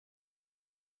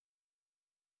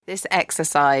This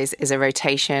exercise is a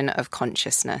rotation of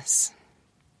consciousness.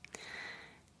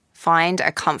 Find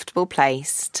a comfortable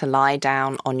place to lie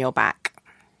down on your back.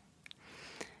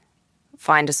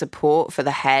 Find a support for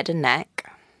the head and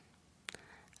neck.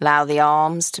 Allow the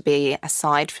arms to be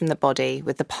aside from the body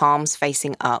with the palms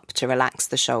facing up to relax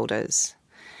the shoulders.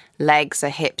 Legs are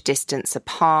hip distance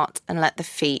apart and let the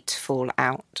feet fall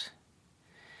out.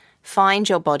 Find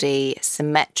your body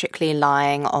symmetrically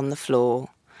lying on the floor,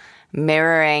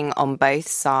 mirroring on both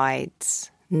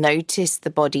sides. Notice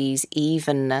the body's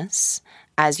evenness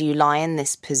as you lie in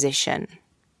this position.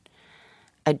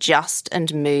 Adjust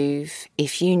and move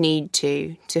if you need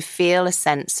to feel a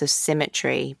sense of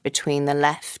symmetry between the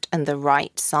left and the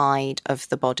right side of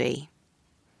the body.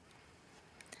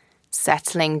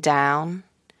 Settling down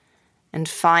and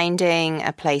finding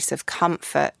a place of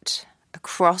comfort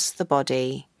across the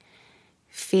body.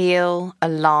 Feel a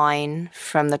line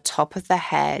from the top of the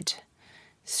head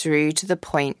through to the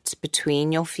point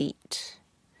between your feet,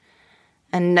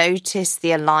 and notice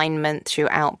the alignment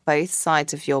throughout both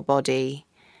sides of your body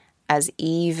as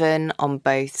even on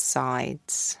both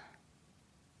sides.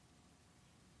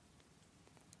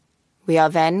 We are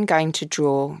then going to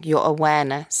draw your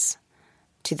awareness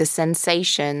to the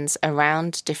sensations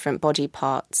around different body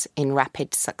parts in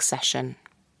rapid succession.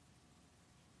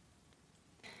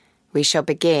 We shall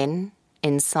begin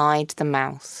inside the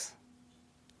mouth,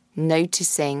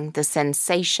 noticing the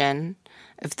sensation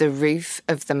of the roof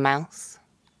of the mouth,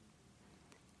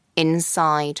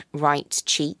 inside right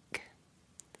cheek,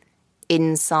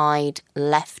 inside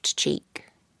left cheek,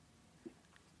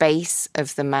 base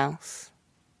of the mouth,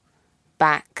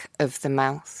 back of the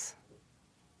mouth,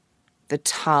 the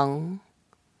tongue,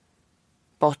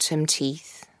 bottom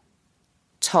teeth,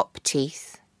 top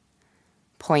teeth,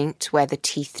 point where the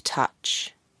teeth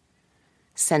touch,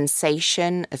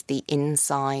 sensation of the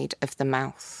inside of the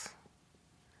mouth,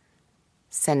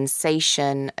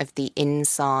 sensation of the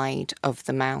inside of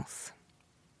the mouth,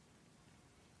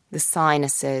 the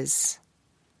sinuses,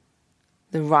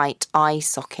 the right eye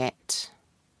socket,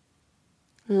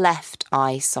 left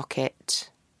eye socket,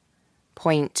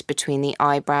 point between the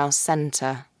eyebrow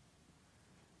centre,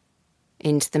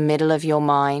 into the middle of your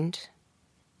mind,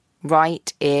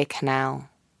 right ear canal,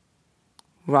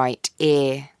 right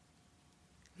ear,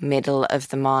 middle of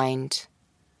the mind,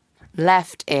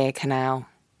 left ear canal,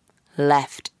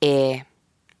 left ear,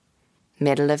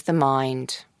 middle of the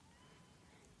mind,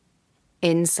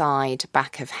 inside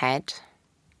back of head,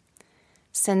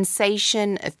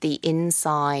 sensation of the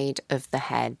inside of the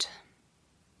head,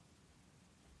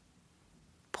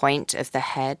 point of the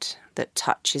head that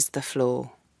touches the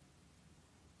floor,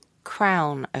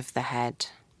 crown of the head,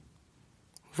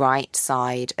 right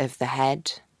side of the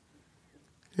head,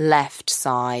 left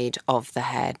side of the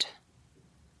head,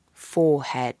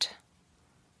 forehead,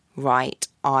 right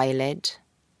eyelid,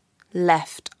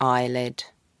 left eyelid,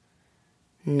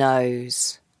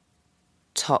 nose,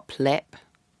 top lip,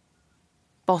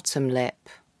 bottom lip,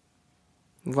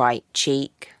 right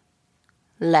cheek,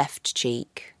 left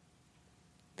cheek,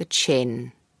 the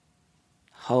chin,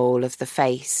 whole of the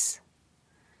face,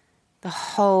 the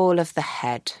whole of the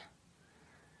head,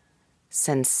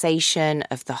 sensation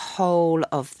of the whole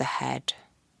of the head,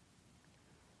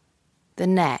 the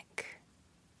neck,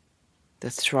 the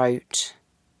throat,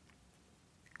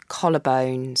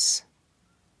 collarbones,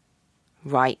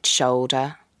 right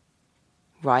shoulder,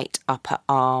 right upper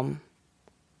arm,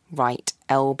 right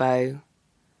elbow,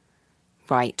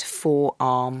 right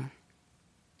forearm,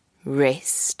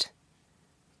 wrist,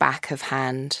 back of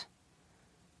hand,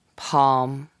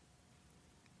 palm,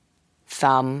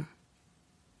 thumb,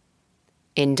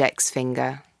 index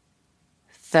finger,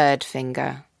 third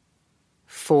finger,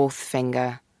 fourth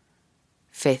finger,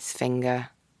 fifth finger,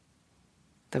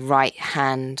 the right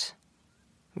hand,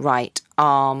 right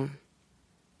arm,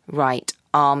 right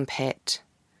armpit,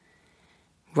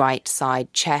 right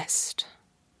side chest,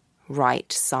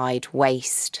 right side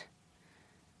waist,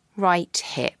 right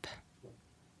hip,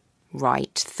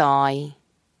 right thigh,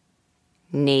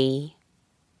 knee,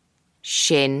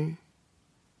 shin,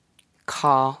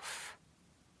 calf,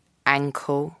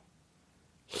 ankle,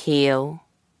 heel,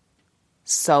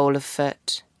 sole of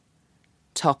foot,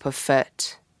 top of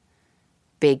foot,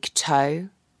 big toe,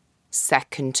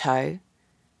 second toe,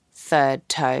 third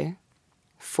toe,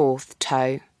 fourth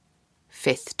toe,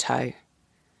 fifth toe,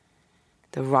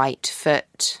 the right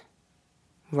foot,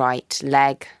 right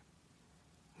leg,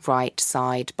 right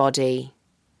side body,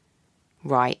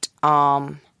 right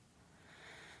arm,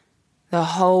 the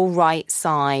whole right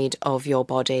side of your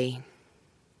body,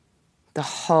 the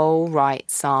whole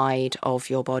right side of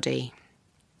your body,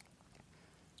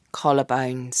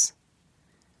 collarbones,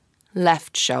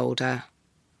 left shoulder,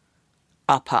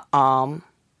 upper arm,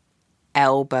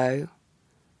 elbow,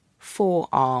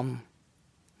 forearm,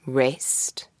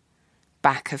 wrist,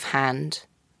 back of hand,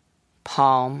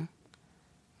 palm,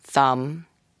 thumb,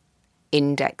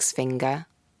 index finger,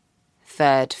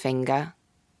 third finger,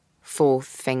 fourth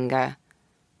finger,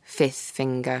 fifth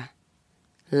finger,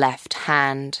 left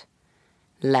hand,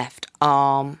 left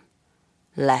arm,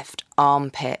 left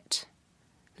armpit,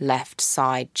 left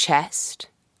side chest,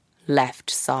 left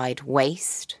side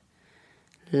waist,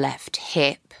 left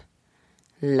hip,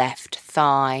 left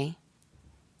thigh,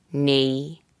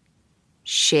 knee,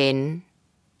 shin,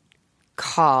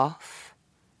 calf,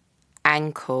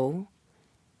 ankle,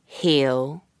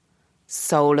 heel,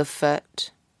 sole of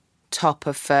foot, top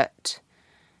of foot,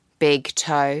 big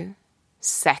toe,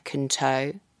 second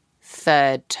toe,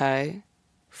 third toe,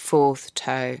 fourth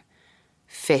toe,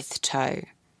 fifth toe,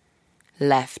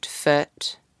 left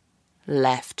foot,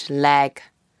 left leg,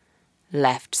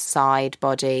 left side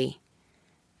body,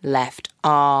 left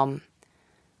arm,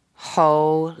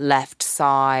 whole left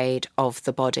side of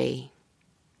the body,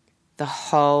 the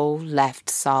whole left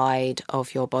side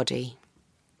of your body.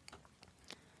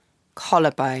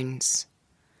 Collarbones,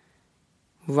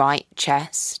 right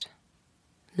chest,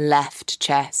 left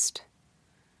chest,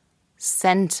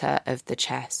 centre of the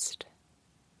chest,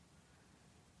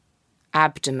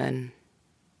 abdomen,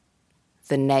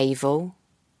 the navel,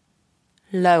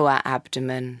 lower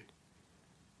abdomen,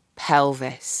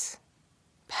 pelvis,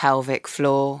 pelvic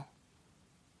floor,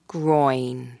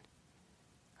 groin,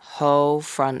 whole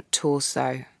front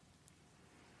torso,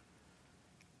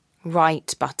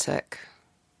 right buttock,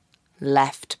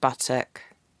 left buttock,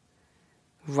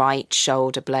 right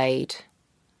shoulder blade,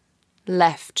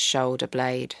 left shoulder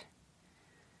blade,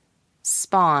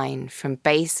 spine from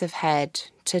base of head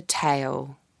to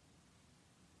tail,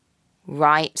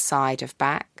 right side of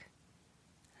back,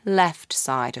 left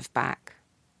side of back,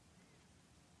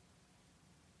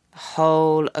 the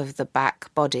whole of the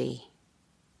back body,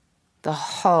 the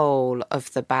whole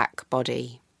of the back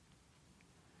body,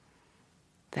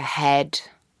 the head,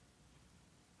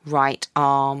 right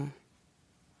arm,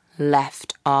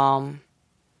 left arm,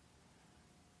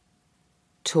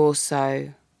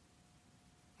 torso,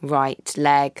 right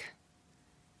leg,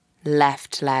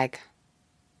 left leg,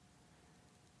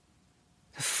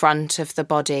 the front of the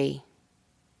body,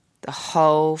 the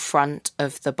whole front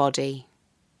of the body,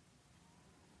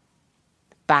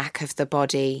 back of the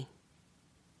body,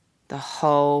 the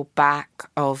whole back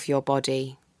of your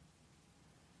body,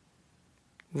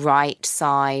 right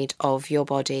side of your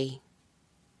body,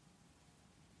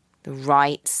 the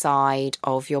right side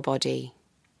of your body,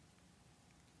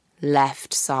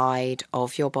 left side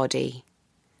of your body,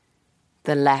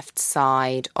 the left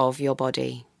side of your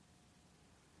body,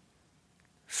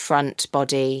 front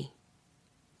body,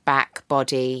 back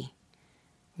body,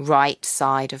 right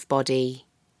side of body,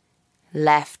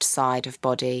 left side of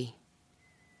body,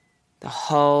 the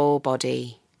whole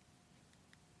body,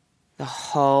 the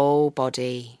whole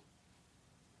body.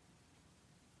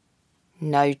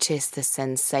 Notice the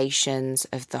sensations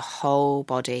of the whole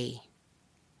body.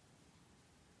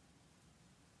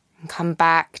 And come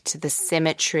back to the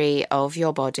symmetry of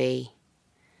your body.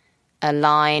 A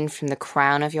line from the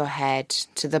crown of your head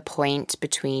to the point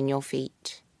between your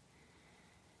feet.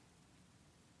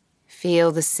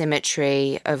 Feel the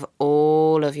symmetry of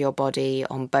all of your body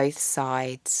on both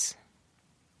sides.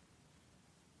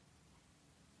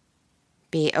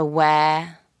 Be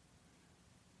aware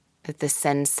of the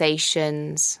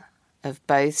sensations of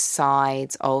both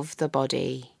sides of the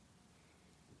body.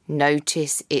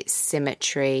 Notice its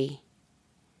symmetry.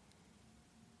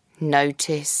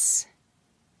 Notice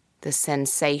the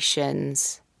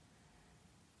sensations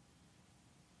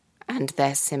and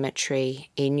their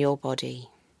symmetry in your body.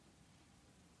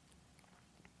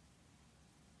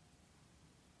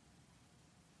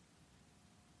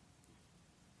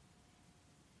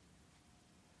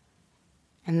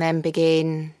 And then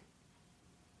begin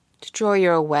to draw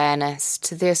your awareness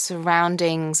to the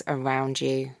surroundings around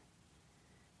you,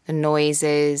 the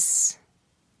noises,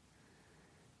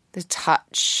 the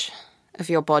touch of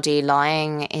your body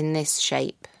lying in this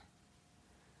shape.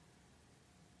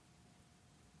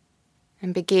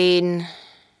 And begin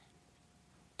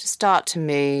to start to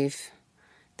move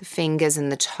the fingers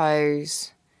and the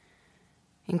toes,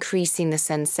 increasing the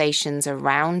sensations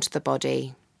around the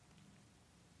body.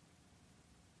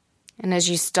 And as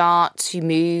you start to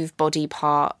move body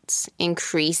parts,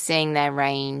 increasing their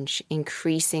range,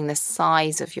 increasing the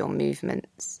size of your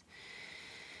movements,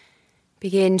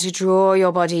 begin to draw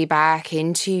your body back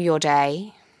into your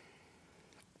day.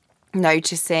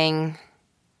 Noticing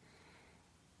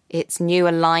its new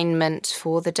alignment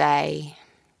for the day,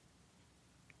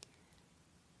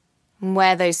 and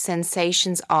where those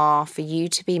sensations are for you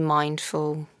to be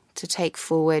mindful, to take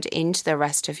forward into the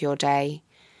rest of your day,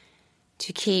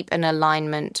 to keep an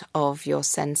alignment of your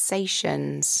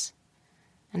sensations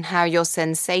and how your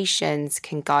sensations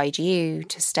can guide you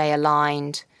to stay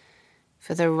aligned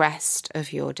for the rest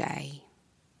of your day.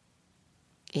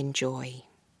 Enjoy.